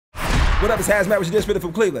What up, it's HazMatt with your Dishin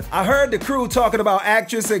from Cleveland. I heard the crew talking about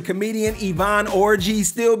actress and comedian Yvonne Orji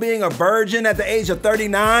still being a virgin at the age of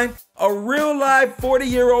 39. A real-life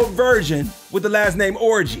 40-year-old virgin with the last name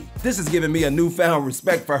Orji. This is giving me a newfound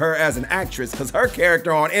respect for her as an actress, because her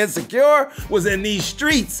character on Insecure was in these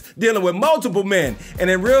streets dealing with multiple men, and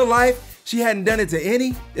in real life, she hadn't done it to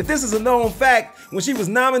any. If this is a known fact, when she was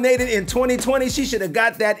nominated in 2020, she should have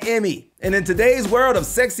got that Emmy. And in today's world of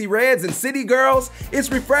sexy reds and city girls,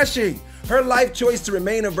 it's refreshing. Her life choice to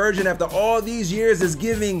remain a virgin after all these years is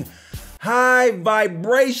giving high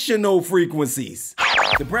vibrational frequencies.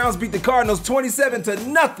 The Browns beat the Cardinals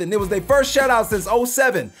 27-0. It was their first shutout since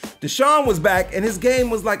 '07. Dishin was back, and his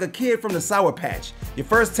game was like a kid from the Sour Patch. Your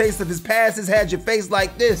first taste of his passes had your face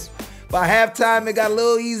like this. By halftime, it got a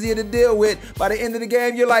little easier to deal with. By the end of the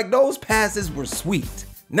game, you're like, those passes were sweet.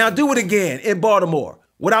 Now do it again in Baltimore,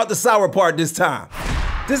 without the sour part this time.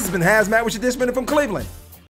 This has been HazMatt with your Dishin from Cleveland.